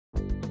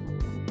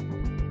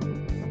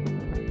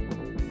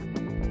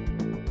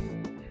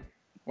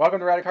Welcome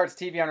to Radicards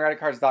TV on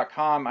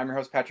Radicards.com. I'm your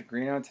host, Patrick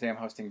Greeno, and today I'm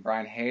hosting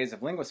Brian Hayes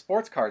of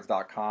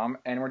LinguaSportsCards.com,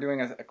 and we're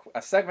doing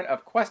a segment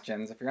of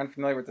questions. If you're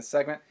unfamiliar with the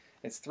segment,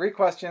 it's 3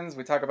 questions.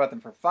 We talk about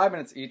them for 5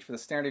 minutes each, with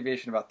a standard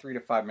deviation of about 3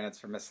 to 5 minutes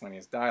for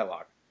miscellaneous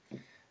dialogue.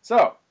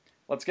 So,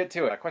 let's get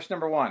to it. Question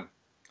number 1.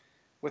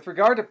 With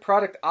regard to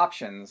product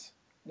options,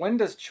 when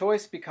does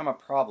choice become a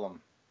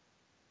problem?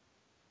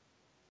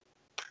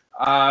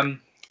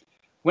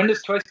 When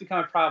does choice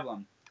become a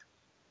problem?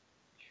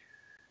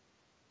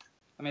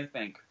 Let me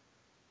think.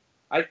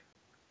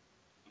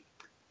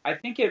 I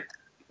think it,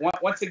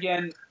 once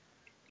again,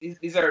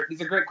 these are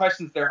great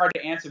questions. They're hard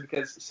to answer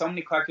because so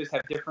many collectors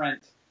have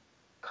different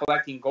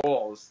collecting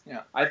goals.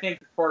 Yeah. I think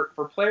for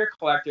player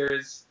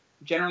collectors,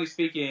 generally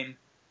speaking,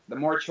 the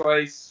more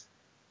choice,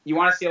 you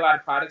want to see a lot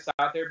of products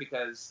out there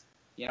because,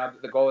 you know,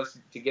 the goal is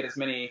to get as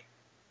many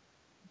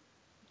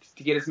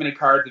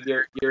cards of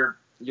your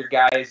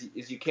guys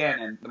as you can,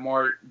 and the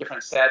more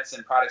different sets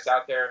and products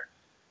out there,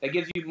 that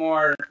gives you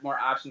more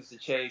options to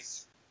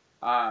chase.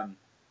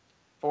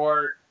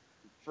 For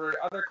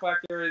other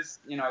collectors,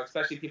 you know,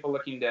 especially people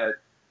looking to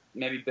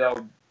maybe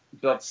build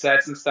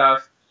sets and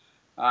stuff,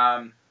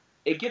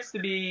 it gets to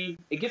be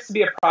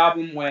a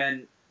problem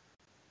when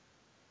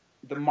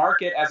the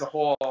market as a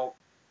whole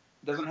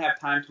doesn't have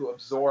time to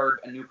absorb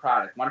a new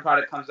product. One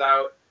product comes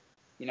out,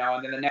 you know,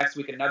 and then the next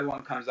week another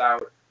one comes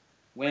out.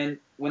 When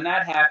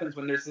that happens,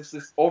 when there's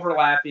this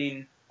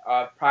overlapping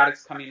of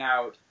products coming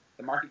out,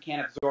 the market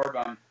can't absorb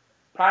them.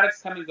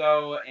 Products come and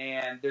go,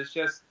 and there's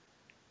just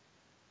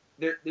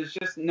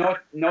no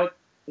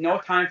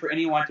time for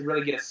anyone to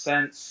really get a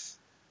sense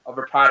of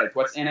a product.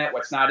 What's in it?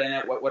 What's not in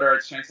it? What are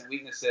its strengths and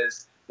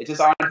weaknesses? It's just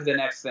on to the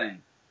next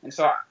thing. And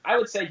so I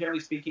would say,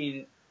 generally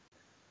speaking,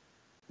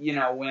 you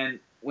know, when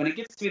it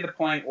gets to be the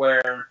point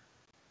where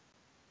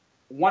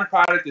one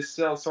product is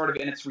still sort of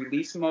in its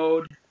release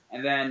mode,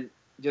 and then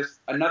just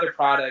another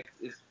product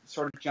is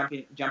sort of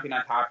jumping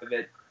on top of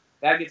it,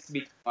 that gets to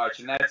be too much,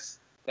 and that's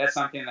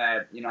something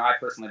that, you know, I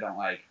personally don't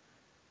like.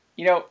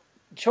 You know,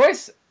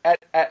 choice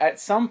at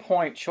some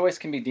point, choice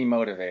can be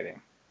demotivating,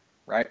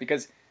 right?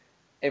 Because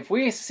if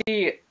we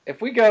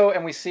go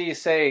and we see,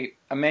 say,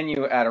 a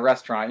menu at a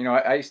restaurant, you know,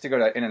 I used to go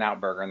to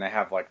In-N-Out Burger and they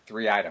have like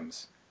 3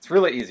 items. It's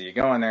really easy. You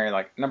go in there, you're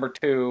like number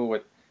 2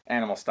 with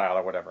animal style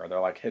or whatever. They're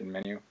like hidden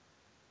menu.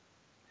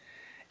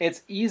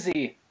 It's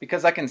easy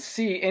because I can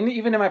see, and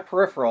even in my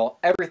peripheral,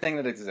 everything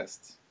that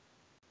exists.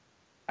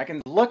 I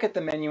can look at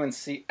the menu and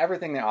see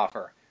everything they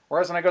offer.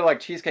 Whereas when I go to like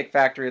Cheesecake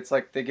Factory, it's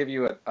like they give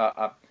you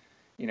a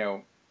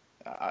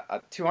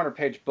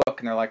 200-page book,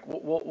 and they're like,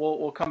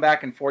 we'll come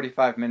back in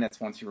 45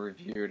 minutes once you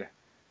reviewed,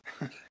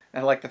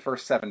 and like the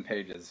first 7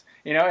 pages,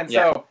 you know. And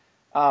yeah.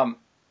 So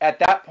at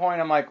that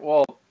point, I'm like,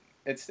 well,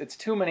 it's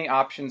too many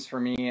options for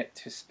me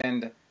to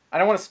spend. I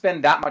don't want to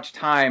spend that much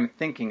time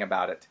thinking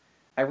about it.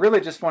 I really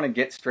just want to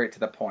get straight to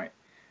the point,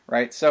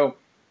 right? So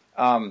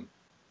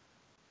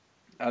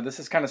this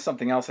is kind of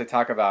something else I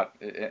talk about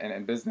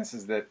in business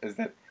is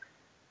that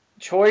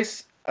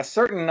choice, a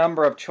certain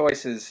number of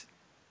choices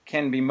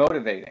can be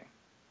motivating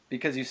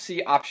because you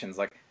see options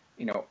like,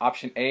 you know,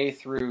 option A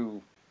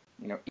through,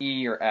 you know,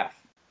 E or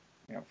F,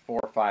 you know,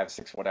 4, 5,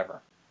 6,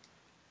 whatever.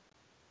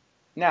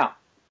 Now,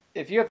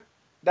 if you have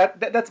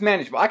that's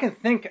manageable. I can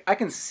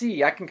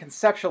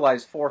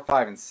conceptualize 4,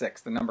 5, and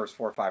 6, the numbers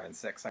 4, 5, and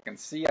 6. I can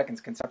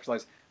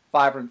conceptualize $4,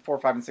 5, and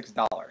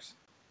 $6.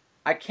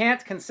 I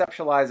can't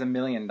conceptualize $1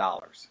 million.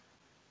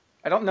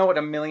 I don't know what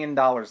 $1 million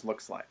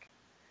looks like.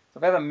 So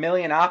if I have 1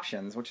 million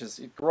options, which is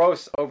a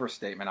gross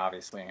overstatement,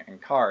 obviously, in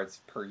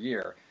cards per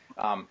year,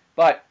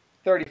 but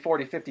 30,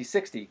 40, 50,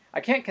 60,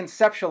 I can't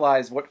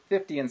conceptualize what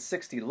 50 and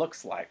 60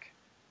 looks like.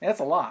 And that's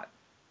a lot,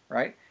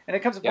 right? And it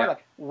comes to a point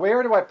like,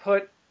 where do I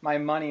put my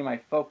money, my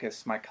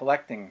focus, my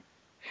collecting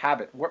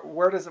habit?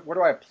 Where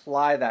do I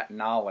apply that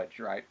knowledge,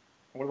 right?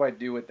 What do I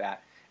do with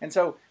that? And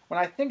so when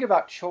I think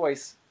about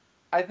choice,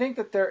 I think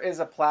that there is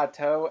a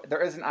plateau,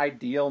 there is an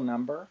ideal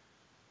number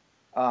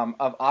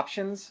of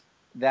options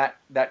that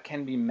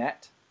can be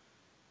met.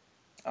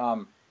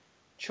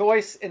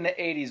 Choice in the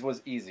 80s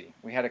was easy.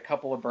 We had a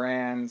couple of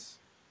brands,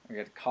 we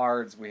had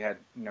cards, we had,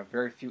 you know,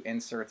 very few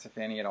inserts, if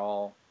any at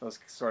all. Those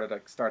sort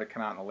of started to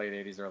come out in the late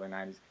 80s, early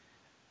 90s.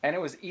 And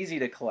it was easy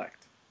to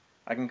collect.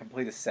 I can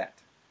complete a set.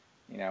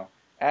 You know,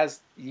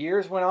 as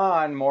years went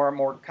on, more and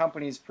more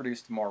companies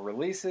produced more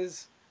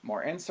releases,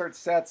 more insert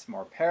sets,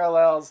 more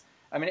parallels.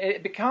 I mean,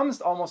 it becomes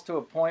almost to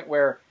a point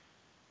where,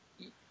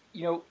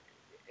 you know,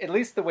 at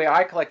least the way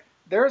I collect,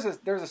 there's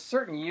a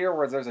certain year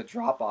where there's a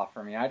drop-off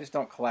for me. I just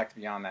don't collect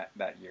beyond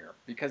that year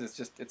because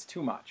it's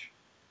too much.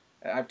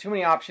 I have too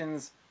many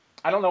options.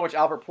 I don't know which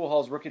Albert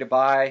Pujols rookie to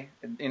buy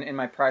in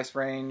my price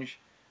range.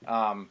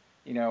 You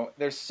know,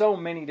 there's so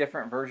many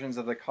different versions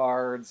of the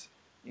cards.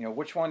 You know,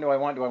 which one do I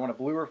want? Do I want a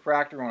blue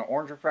refractor? Do I want an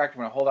orange refractor? Do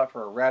I want to hold out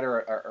for a red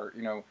or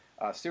you know,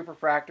 a super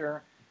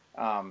refractor?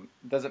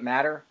 Does it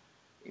matter?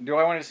 Do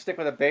I want to stick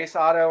with a base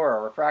auto or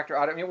a refractor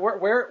auto? I mean,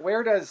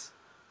 where does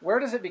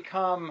it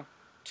become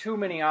too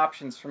many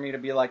options for me to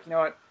be like, you know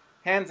what,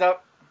 hands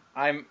up,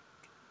 I'm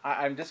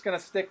just going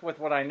to stick with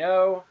what I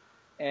know,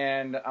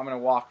 and I'm going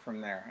to walk from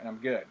there, and I'm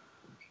good.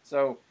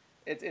 So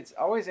it's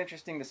always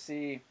interesting to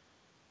see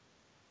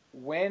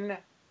when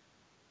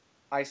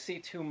I see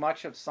too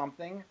much of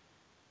something.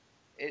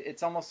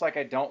 It's almost like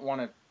I don't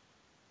want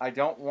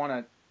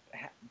to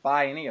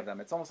buy any of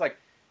them. It's almost like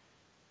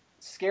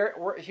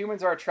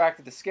humans are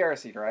attracted to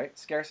scarcity, right?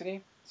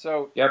 Scarcity.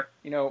 So, Yep.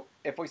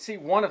 If we see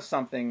one of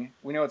something,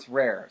 we know it's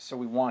rare, so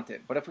we want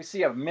it. But if we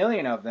see a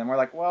million of them, we're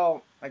like,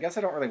 well, I guess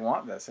I don't really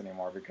want this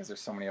anymore because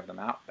there's so many of them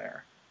out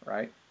there,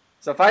 right?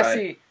 So if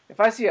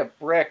I see a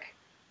brick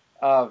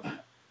of,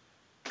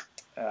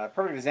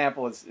 perfect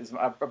example is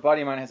a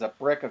buddy of mine has a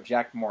brick of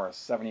Jack Morris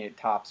 78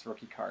 Topps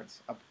rookie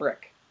cards, a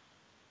brick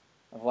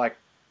of like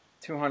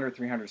 200,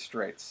 300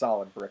 straight,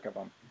 solid brick of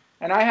them.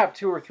 And I have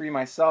 2 or 3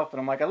 myself, and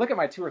I'm like, I look at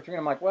my 2 or 3, and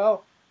I'm like,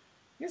 well,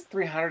 these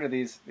 300 of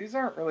these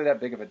aren't really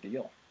that big of a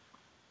deal,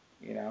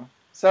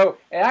 So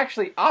it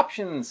actually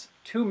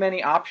too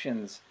many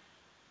options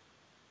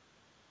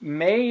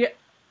may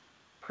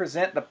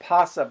present the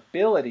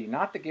possibility,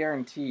 not the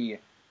guarantee,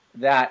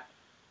 that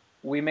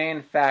we may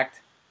in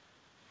fact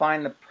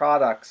find the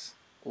products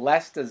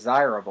less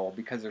desirable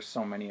because there's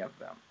so many of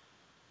them.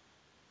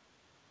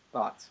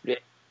 Thoughts?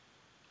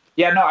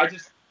 Yeah, no,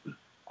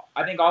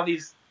 I think all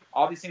these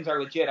things are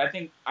legit. I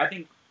think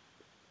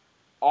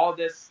all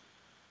this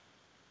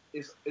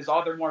is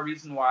all the more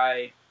reason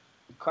why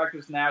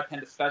collectors now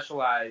tend to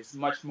specialize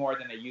much more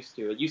than they used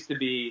to. It used to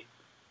be,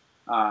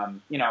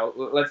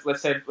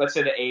 let's say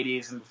the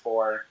 80s and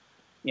before,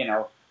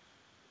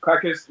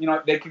 collectors,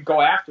 they could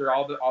go after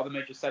all the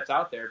major sets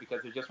out there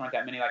because there just weren't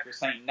that many, like you're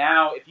saying.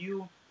 Now,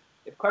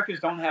 if collectors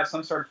don't have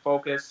some sort of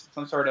focus,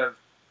 some sort of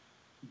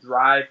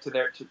drive to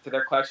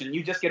their collection,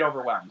 you just get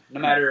overwhelmed.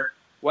 No matter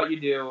what you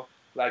do,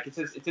 like it's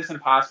just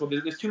impossible.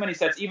 There's too many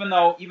sets. Even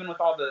with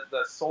all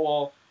the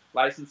sole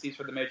licensees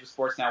for the major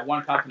sports now,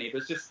 one company,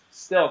 there's just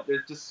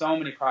so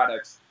many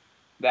products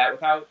that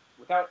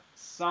without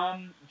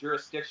some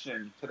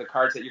jurisdiction to the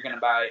cards that you're going to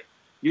buy,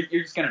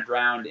 you're just going to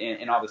drown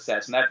in all the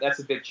sets, and that's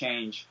a big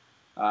change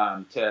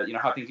to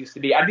how things used to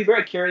be. I'd be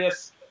very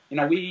curious.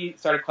 We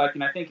started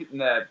collecting, I think, in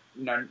the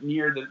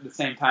near the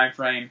same time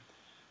frame.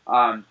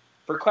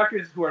 For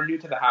collectors who are new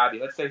to the hobby,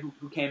 let's say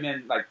who came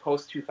in like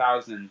post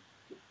 2000,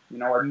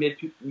 or mid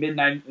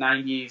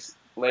 90s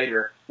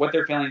later, what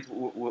their feelings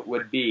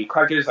would be.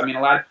 Collectors, I mean,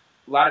 a lot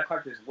of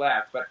collectors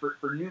left, but for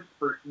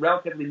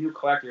relatively new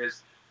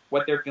collectors,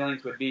 what their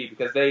feelings would be,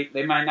 because they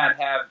might not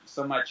have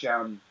so much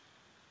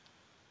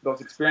those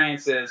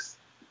experiences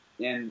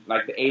in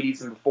like the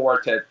 80s and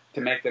before to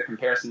make the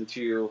comparison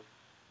to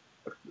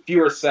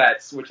fewer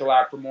sets, which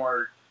allow for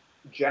more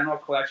general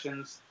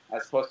collections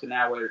as opposed to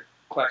now where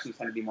collections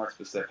tend to be more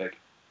specific.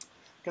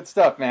 Good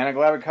stuff, man. I'm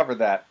glad we covered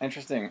that.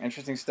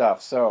 Interesting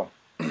stuff. So,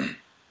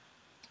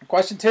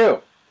 question 2.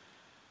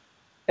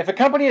 If a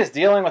company is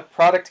dealing with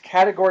product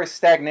category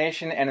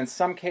stagnation and in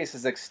some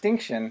cases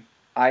extinction,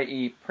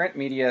 i.e. print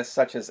media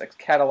such as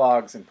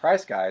catalogs and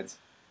price guides,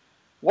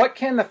 what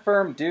can the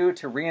firm do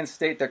to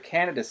reinstate their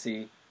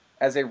candidacy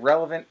as a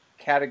relevant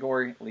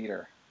category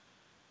leader?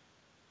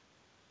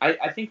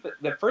 I think that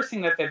the first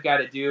thing that they've got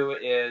to do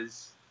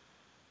is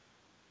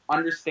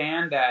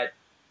understand that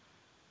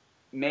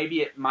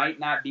maybe it might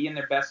not be in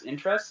their best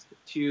interest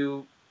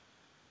to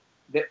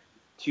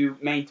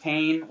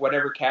maintain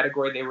whatever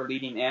category they were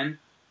leading in.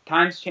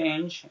 Times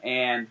change,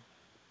 and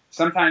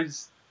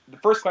sometimes the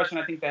first question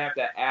I think they have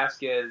to ask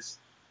is,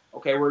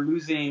 okay,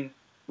 we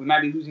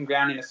might be losing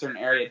ground in a certain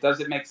area.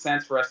 Does it make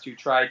sense for us to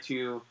try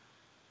to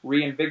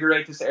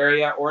reinvigorate this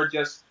area, or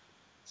just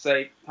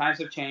say times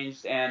have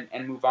changed and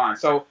move on?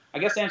 So I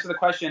guess to answer the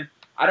question,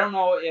 I don't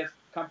know if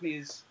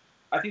companies,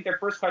 I think their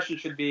first question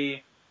should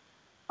be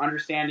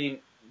understanding,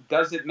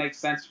 does it make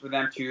sense for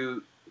them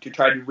to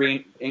try to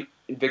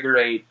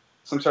reinvigorate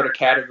some sort of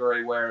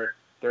category where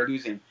they're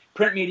losing?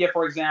 Print media,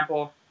 for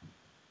example,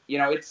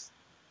 it's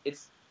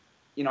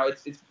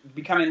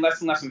becoming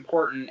less and less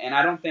important, and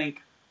I don't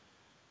think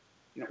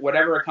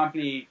whatever a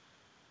company,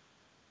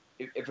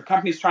 if a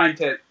company's trying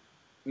to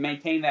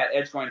maintain that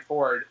edge going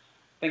forward,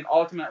 I think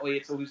ultimately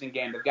it's a losing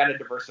game. They've got to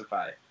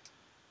diversify.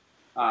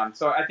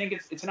 So I think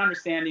it's an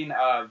understanding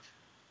of.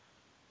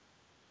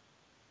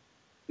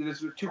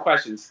 There's 2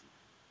 questions: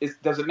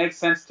 does it make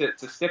sense to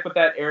stick with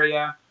that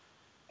area,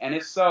 and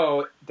if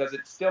so, does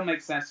it still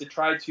make sense to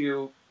try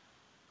to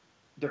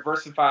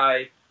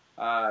diversify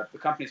the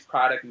company's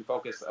product and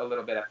focus a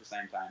little bit at the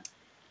same time?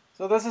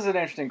 So this is an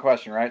interesting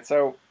question, right?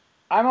 So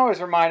I'm always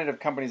reminded of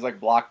companies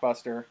like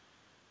Blockbuster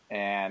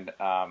and,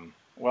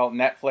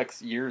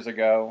 Netflix years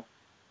ago.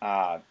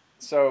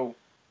 So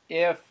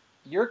if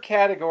your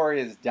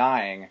category is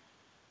dying,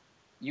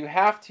 you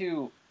have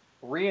to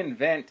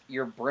reinvent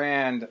your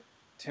brand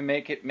to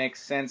make it make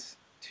sense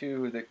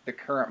to the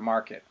current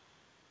market,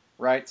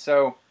 right?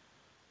 So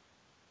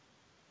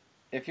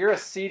if you're a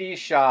CD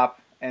shop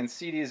and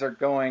CDs are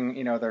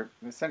going, they're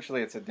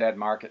essentially, it's a dead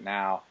market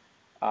now.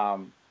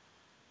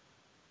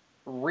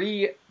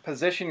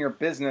 Reposition your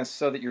business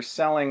so that you're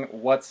selling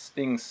what's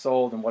being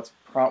sold and what's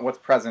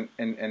present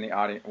in the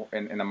audience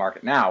in the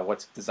market now,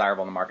 what's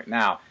desirable in the market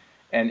now,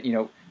 and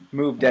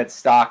move dead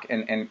stock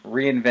and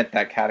reinvent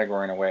that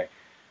category in a way.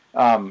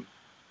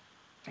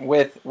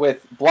 With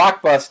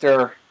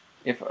Blockbuster,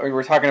 if we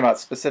were talking about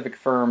specific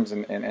firms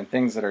and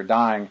things that are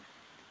dying,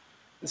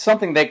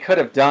 something they could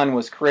have done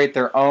was create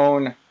their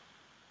own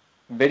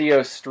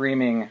video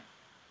streaming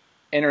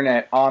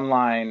internet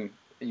online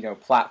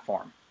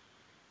platform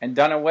and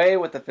done away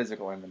with the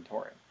physical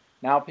inventory.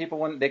 Now people,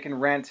 when they can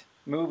rent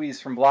movies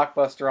from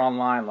Blockbuster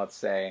online, let's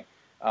say,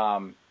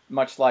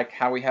 much like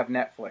how we have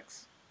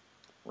Netflix,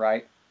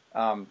 right?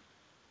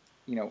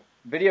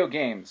 Video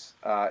games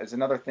is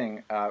another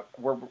thing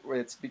where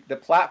the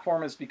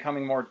platform is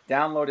becoming more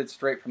downloaded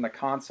straight from the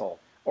console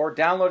or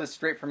downloaded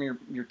straight from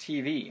your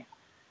TV.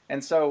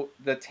 And so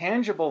the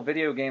tangible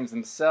video games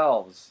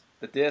themselves,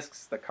 the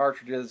discs, the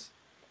cartridges,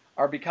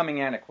 are becoming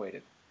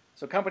antiquated.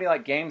 So a company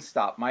like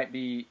GameStop might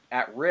be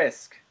at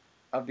risk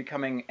of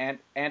becoming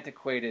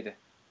antiquated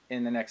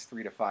in the next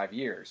 3 to 5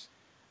 years.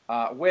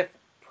 With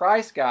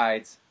price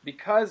guides,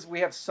 because we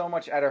have so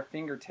much at our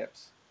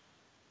fingertips,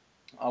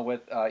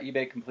 with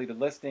eBay completed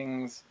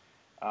listings,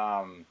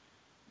 going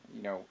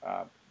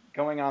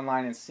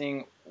online and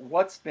seeing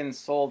what's been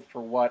sold for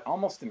what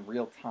almost in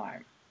real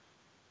time.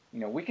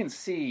 We can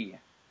see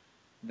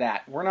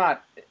that we're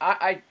not.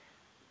 I'd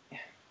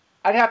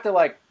have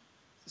to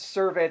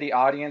survey the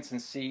audience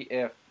and see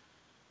if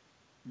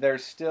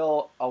there's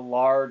still a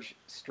large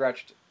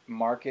stretched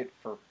market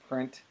for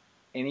print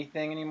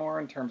anything anymore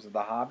in terms of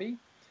the hobby.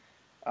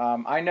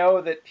 I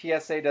know that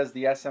PSA does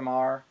the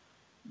SMR,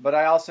 but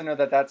I also know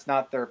that that's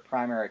not their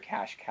primary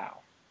cash cow.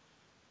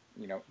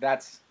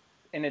 That's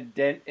in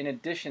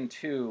addition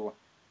to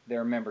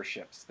their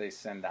memberships. They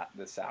send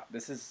this out.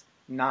 This is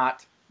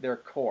not their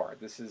core.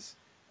 This is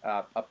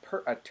a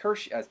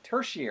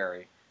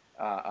tertiary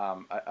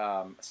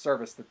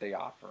service that they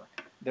offer.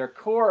 Their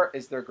core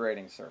is their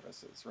grading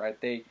services, right?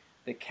 They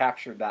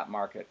captured that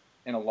market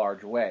in a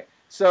large way.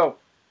 So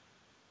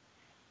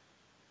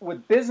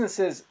with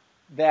businesses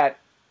that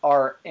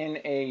are in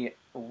a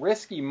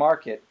risky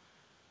market,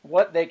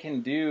 what they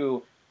can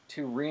do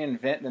to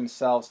reinvent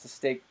themselves to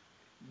stay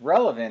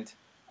relevant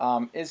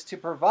is to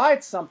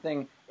provide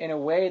something in a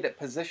way that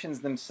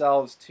positions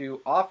themselves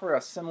to offer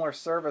a similar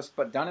service,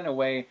 but done in a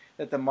way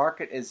that the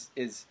market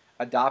is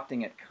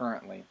adopting it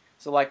currently.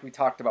 So like we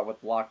talked about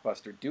with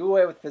Blockbuster, do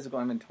away with physical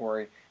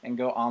inventory and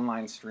go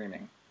online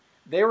streaming.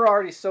 They were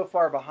already so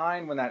far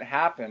behind when that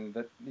happened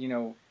that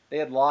they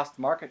had lost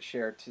market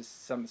share to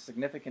some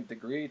significant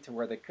degree to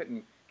where they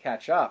couldn't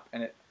catch up,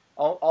 and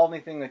only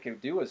thing they could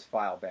do was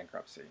file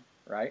bankruptcy,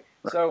 right?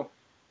 So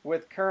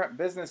with current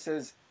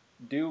businesses,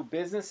 do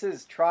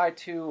businesses try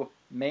to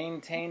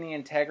maintain the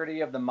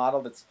integrity of the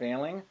model that's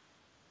failing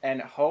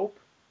and hope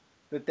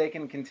that they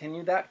can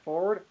continue that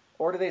forward?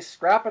 Or do they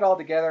scrap it all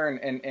together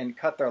and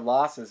cut their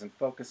losses and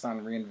focus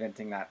on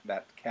reinventing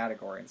that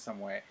category in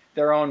some way,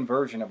 their own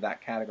version of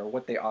that category,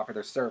 what they offer,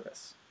 their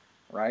service,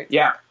 right?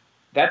 Yeah,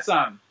 that's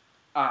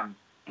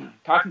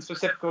talking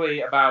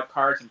specifically about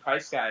cards and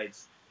price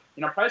guides.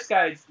 Price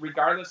guides,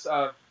 regardless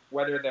of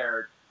whether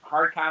they're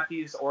hard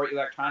copies or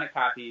electronic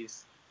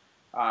copies,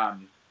 go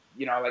on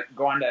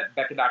to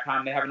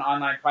Beckett.com, they have an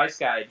online price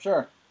guide.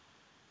 Sure.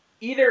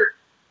 Either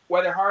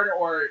whether hard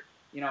or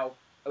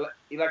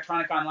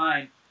electronic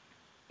online,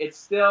 it's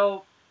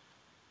still,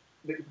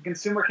 the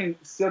consumer can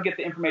still get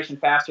the information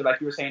faster,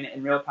 like you were saying,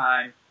 in real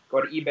time, go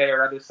to eBay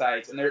or other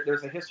sites, and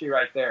there's a history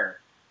right there.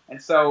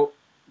 And so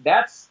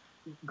that's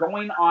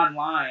going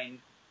online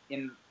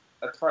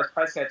as far as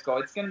price guides go.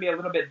 It's going to be a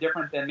little bit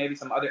different than maybe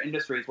some other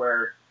industries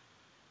where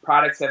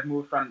products have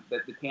moved from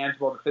the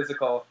tangible, the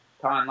physical,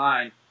 to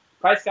online.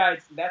 Price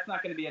guides, that's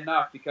not going to be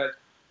enough because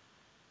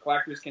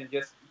collectors can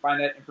just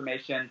find that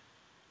information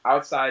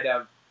outside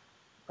of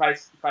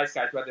price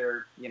guides,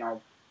 whether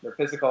they're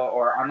physical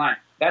or online.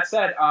 That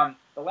said,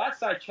 the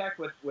last I checked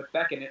with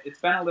Beckett, it's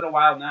been a little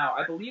while now.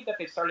 I believe that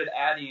they started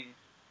adding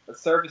a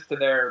service to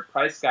their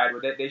price guide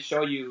where they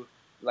show you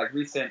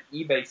recent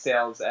eBay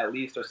sales at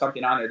least or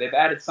something on there. They've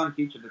added some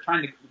feature. They're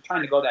trying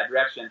to go that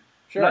direction.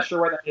 Sure. I'm not sure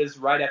where that is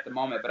right at the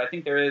moment, but I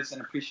think there is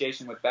an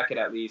appreciation with Beckett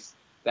at least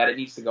that it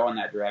needs to go in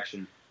that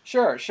direction.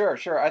 Sure.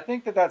 I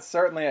think that's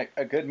certainly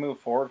a good move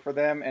forward for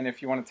them. And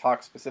if you want to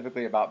talk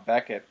specifically about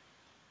Beckett,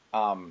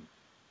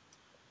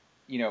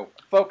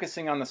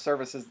 focusing on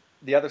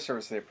the other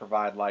services they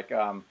provide,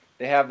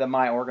 they have the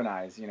My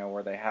Organize,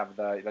 where they have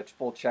the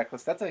full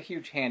checklist. That's a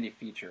huge handy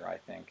feature, I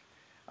think.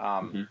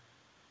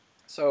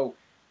 So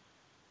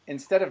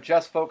instead of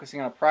just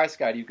focusing on a price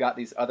guide, you've got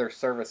these other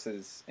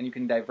services, and you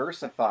can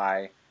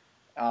diversify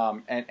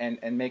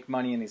and make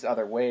money in these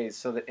other ways,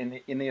 so that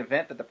in the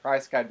event that the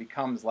price guide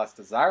becomes less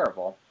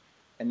desirable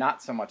and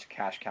not so much a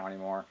cash cow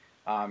anymore,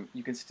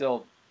 you can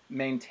still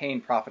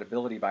maintain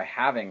profitability by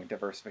having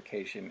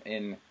diversification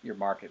in your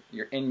market,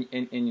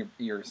 in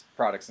your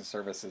products and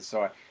services.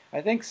 So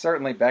I think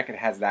certainly Beckett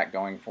has that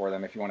going for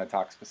them if you want to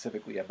talk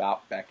specifically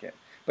about Beckett.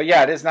 But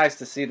yeah, it is nice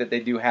to see that they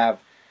do have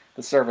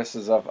the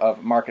services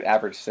of market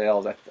average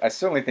sales. I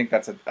certainly think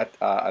that's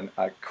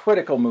a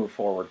critical move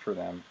forward for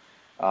them.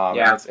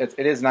 Yeah.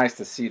 It is nice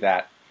to see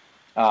that.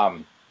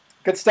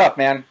 Good stuff,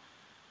 man.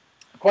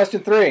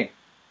 Question 3.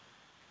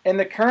 In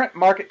the current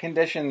market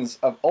conditions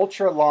of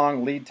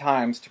ultra-long lead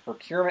times to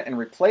procurement and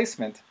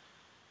replacement,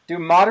 do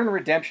modern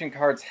redemption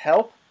cards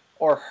help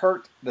or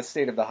hurt the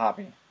state of the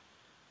hobby?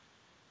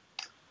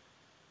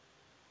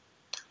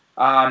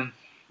 Do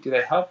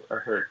they help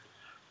or hurt?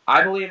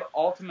 I believe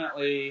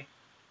ultimately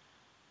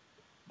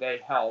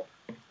they help.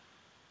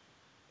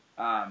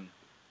 I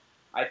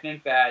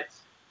think that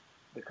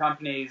the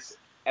companies,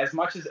 as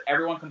much as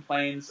everyone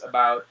complains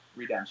about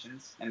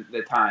redemptions and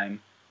the time,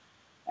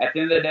 at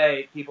the end of the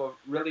day, people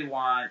really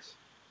want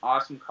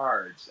awesome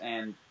cards,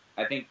 and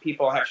I think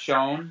people have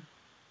shown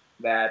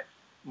that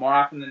more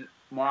often than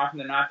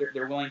not,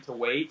 they're willing to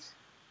wait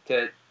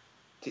to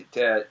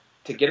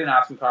get an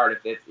awesome card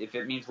if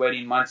it means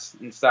waiting months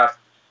and stuff.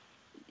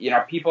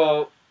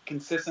 People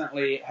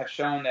consistently have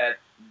shown that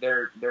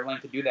they're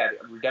willing to do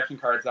that. Redemption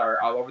cards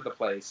are all over the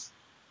place,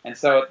 and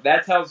so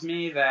that tells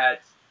me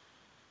that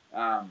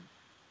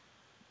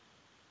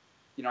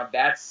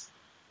that's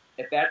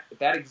if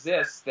that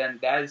exists, then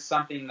that is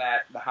something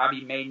that the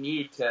hobby may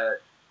need to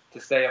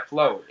stay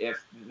afloat.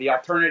 If the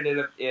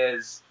alternative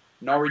is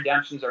no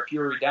redemptions or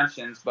fewer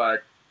redemptions,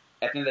 but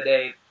at the end of the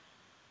day,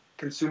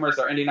 consumers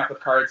are ending up with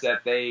cards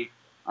that they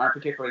aren't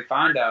particularly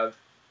fond of,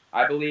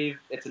 I believe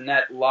it's a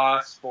net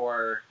loss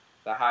for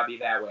the hobby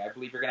that way. I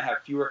believe you're going to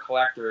have fewer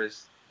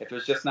collectors if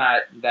there's just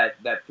not that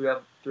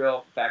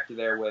thrill factor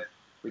there with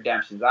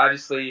redemptions.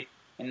 Obviously,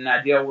 in an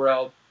ideal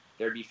world,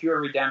 there'd be fewer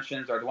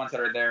redemptions, or the ones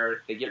that are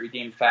there, they get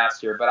redeemed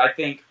faster. But I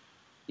think,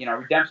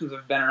 redemptions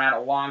have been around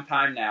a long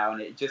time now, and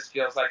it just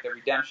feels like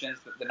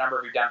the number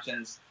of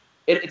redemptions,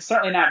 it's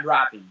certainly not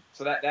dropping.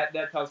 So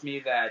that tells me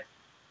that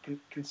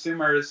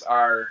consumers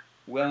are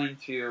willing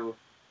to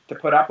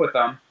put up with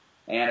them,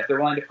 and if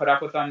they're willing to put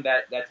up with them,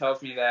 that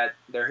tells me that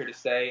they're here to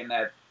stay and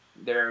that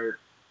they're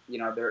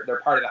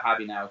part of the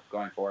hobby now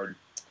going forward.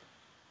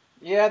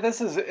 Yeah,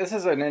 this is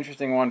an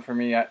interesting one for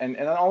me, and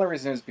the only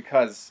reason is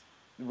because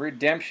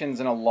redemptions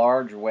in a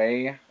large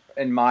way,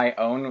 in my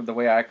own, the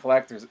way I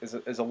collect,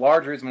 is a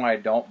large reason why I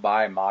don't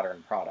buy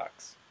modern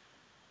products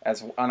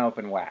as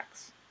unopened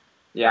wax.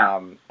 Yeah.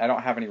 I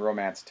don't have any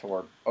romance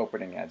toward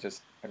opening it.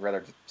 I'd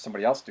rather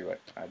somebody else do it.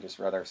 I'd just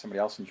rather somebody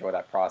else enjoy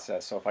that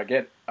process. So if I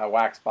get a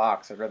wax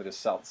box, I'd rather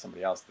just sell it to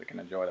somebody else that can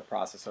enjoy the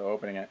process of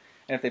opening it.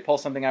 And if they pull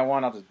something I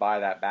want, I'll just buy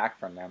that back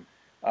from them.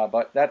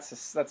 But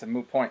that's a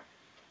moot point.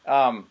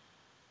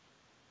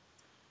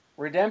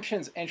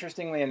 Redemptions,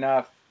 interestingly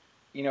enough,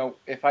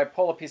 if I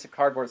pull a piece of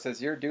cardboard that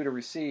says you're due to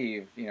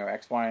receive,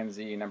 X, Y, and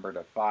Z number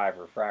to 5,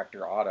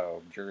 refractor,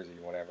 auto, jersey,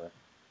 whatever,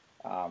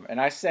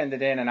 and I send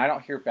it in and I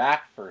don't hear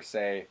back for,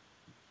 say,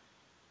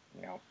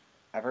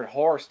 I've heard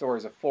horror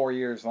stories of 4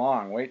 years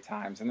long wait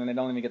times, and then they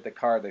don't even get the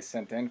card they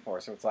sent in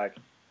for. So it's like,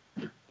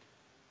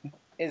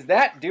 is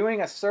that doing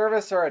a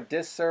service or a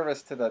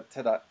disservice to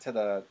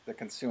the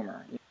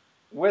consumer?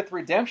 With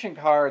redemption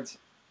cards,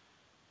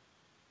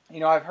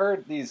 I've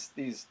heard these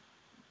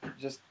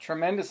just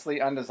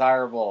tremendously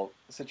undesirable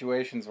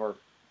situations where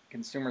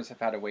consumers have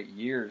had to wait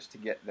years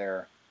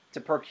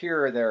to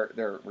procure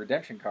their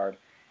redemption card,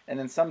 and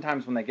then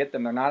sometimes when they get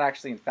them, they're not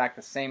actually in fact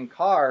the same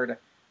card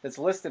that's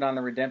listed on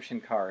the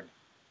redemption card,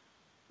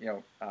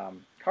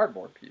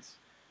 cardboard piece.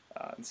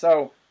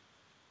 So,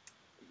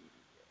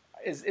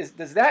 is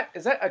that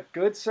a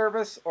good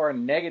service or a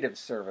negative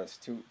service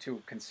to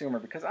a consumer?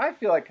 Because I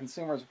feel like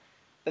consumers,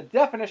 the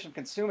definition of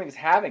consuming is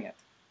having it,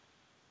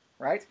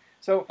 right?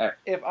 So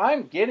if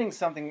I'm getting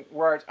something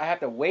where I have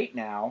to wait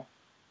now,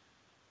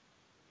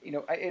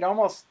 it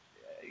almost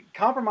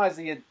compromises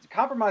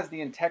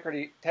the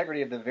integrity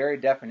of the very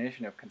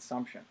definition of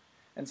consumption.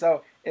 And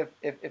so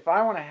if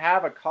I want to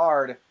have a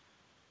card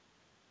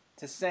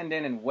to send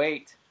in and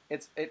wait,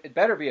 it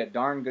better be a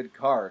darn good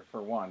card,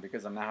 for one,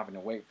 because I'm not having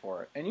to wait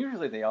for it. And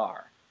usually they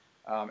are.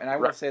 And I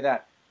will say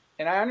that.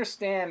 And I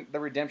understand the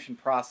redemption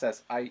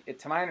process.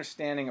 To my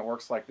understanding, it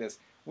works like this.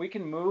 We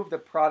can move the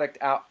product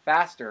out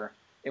faster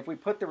if we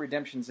put the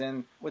redemptions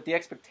in with the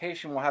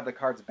expectation we'll have the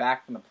cards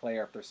back from the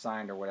player if they're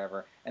signed or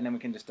whatever, and then we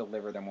can just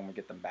deliver them when we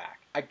get them back.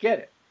 I get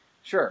it.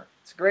 Sure,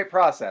 it's a great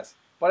process.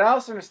 But I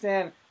also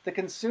understand the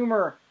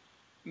consumer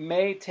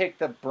may take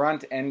the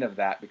brunt end of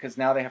that because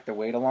now they have to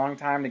wait a long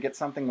time to get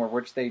something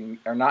which they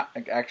are not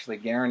actually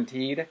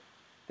guaranteed.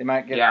 They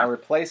might get a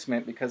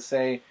replacement because,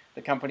 say,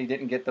 the company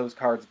didn't get those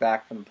cards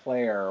back from the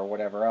player or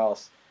whatever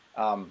else.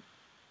 I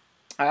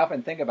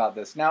often think about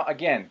this. Now,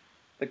 again,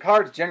 the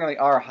cards generally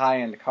are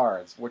high-end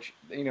cards, which,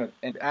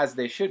 and as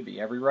they should be.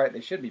 Every right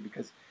they should be,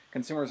 because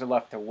consumers are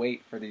left to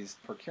wait for these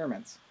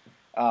procurements.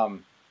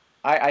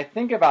 I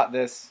think about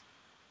this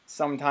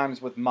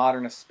sometimes with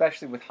modern,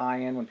 especially with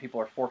high-end, when people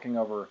are forking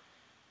over,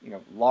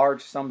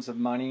 large sums of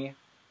money,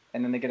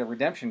 and then they get a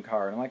redemption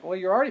card. I'm like, well,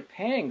 you're already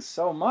paying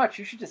so much.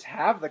 You should just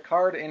have the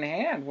card in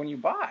hand when you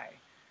buy.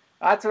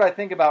 That's what I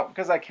think about,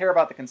 because I care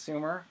about the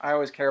consumer. I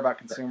always care about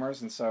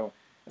consumers, and so,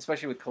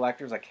 especially with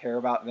collectors, I care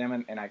about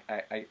them, and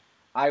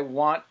I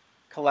want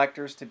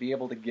collectors to be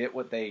able to get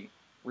what they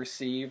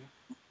receive,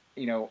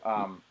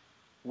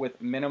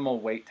 with minimal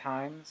wait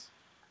times.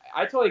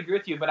 I totally agree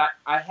with you, but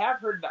I have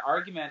heard the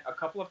argument a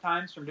couple of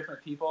times from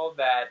different people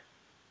that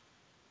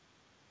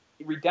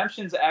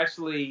redemptions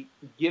actually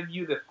give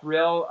you the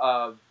thrill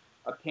of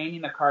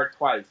obtaining the card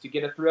twice. You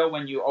get a thrill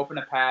when you open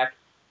a pack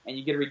and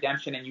you get a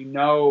redemption and you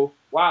know,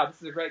 wow,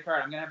 this is a great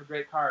card. I'm going to have a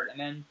great card. And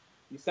then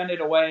you send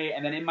it away,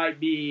 and then it might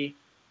be,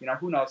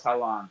 who knows how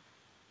long.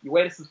 You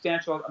wait a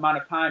substantial amount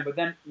of time, but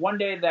then one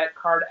day that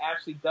card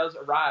actually does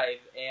arrive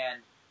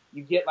and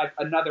you get like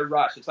another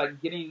rush. It's like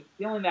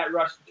feeling that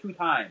rush 2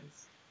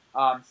 times.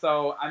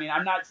 So, I mean,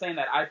 I'm not saying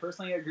that I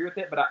personally agree with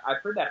it, but I've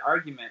heard that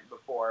argument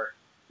before.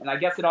 And I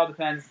guess it all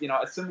depends,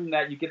 assuming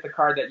that you get the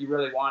card that you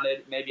really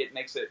wanted, maybe it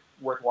makes it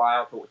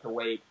worthwhile to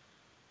wait,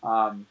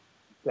 to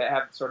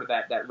have sort of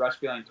that rush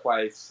feeling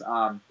twice.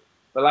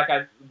 But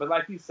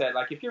like you said,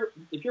 like if you're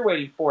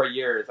waiting 4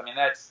 years, I mean,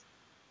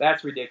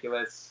 that's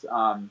ridiculous.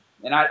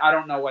 And I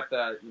don't know what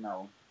the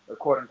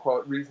quote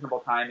unquote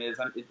reasonable time is.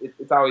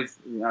 It's always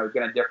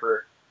going to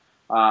differ.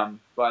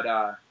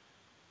 But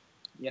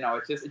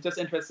it's just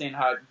interesting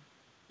how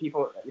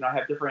people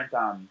have different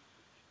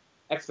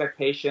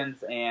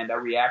expectations and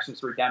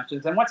reactions to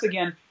redemptions. And once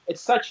again,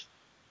 it's such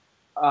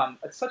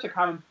a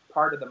common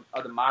part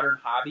of the modern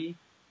hobby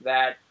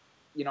that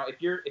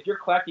if you're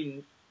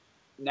collecting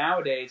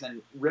nowadays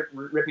and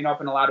ripping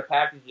open a lot of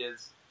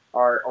packages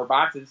or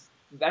boxes,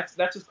 that's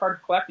just part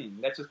of collecting.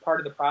 That's just part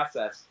of the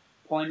process.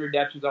 Pulling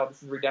redemptions. Oh,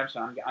 this is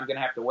redemption. I'm going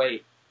to have to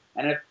wait.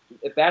 And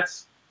if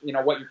that's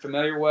what you're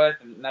familiar with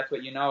and that's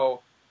what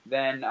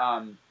then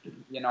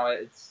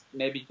it's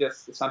maybe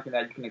just something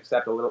that you can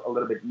accept a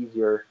little bit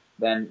easier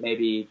than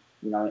maybe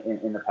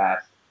in the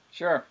past.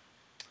 Sure.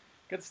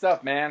 Good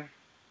stuff, man.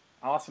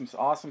 Awesome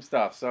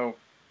stuff. So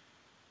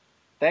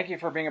thank you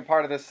for being a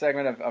part of this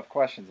segment of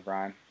questions,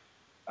 Brian.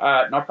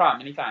 No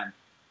problem. Anytime.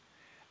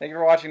 Thank you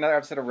for watching another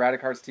episode of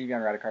Radicards TV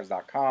on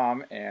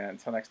Radicards.com. And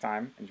until next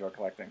time, enjoy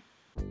collecting.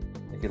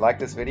 If you like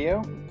this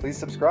video, please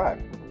subscribe.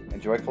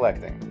 Enjoy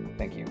collecting.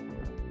 Thank you.